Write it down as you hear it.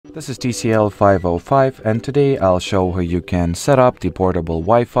This is TCL 505, and today I'll show how you can set up the portable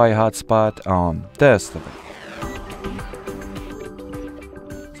Wi-Fi hotspot on this device.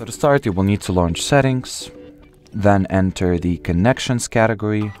 So to start, you will need to launch Settings, then enter the Connections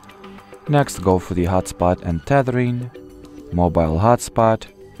category. Next, go for the Hotspot and Tethering, Mobile Hotspot,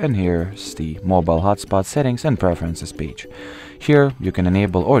 and here's the Mobile Hotspot Settings and Preferences page. Here, you can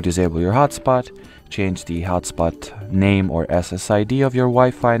enable or disable your hotspot, change the hotspot name or SSID of your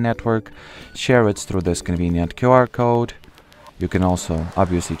Wi-Fi network, share it through this convenient QR code. You can also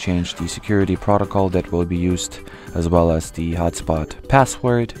obviously change the security protocol that will be used, as well as the hotspot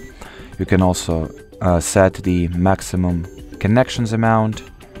password. You can also set the maximum connections amount,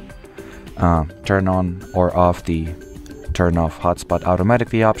 turn on or off the turn off hotspot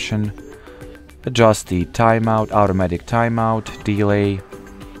automatically option, adjust the automatic timeout, delay,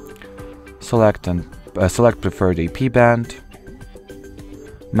 select preferred AP band,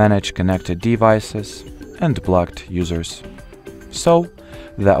 manage connected devices, and blocked users. So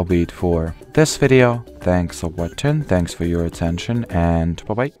that'll be it for this video. Thanks for watching, thanks for your attention, and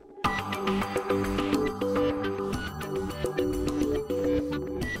bye bye.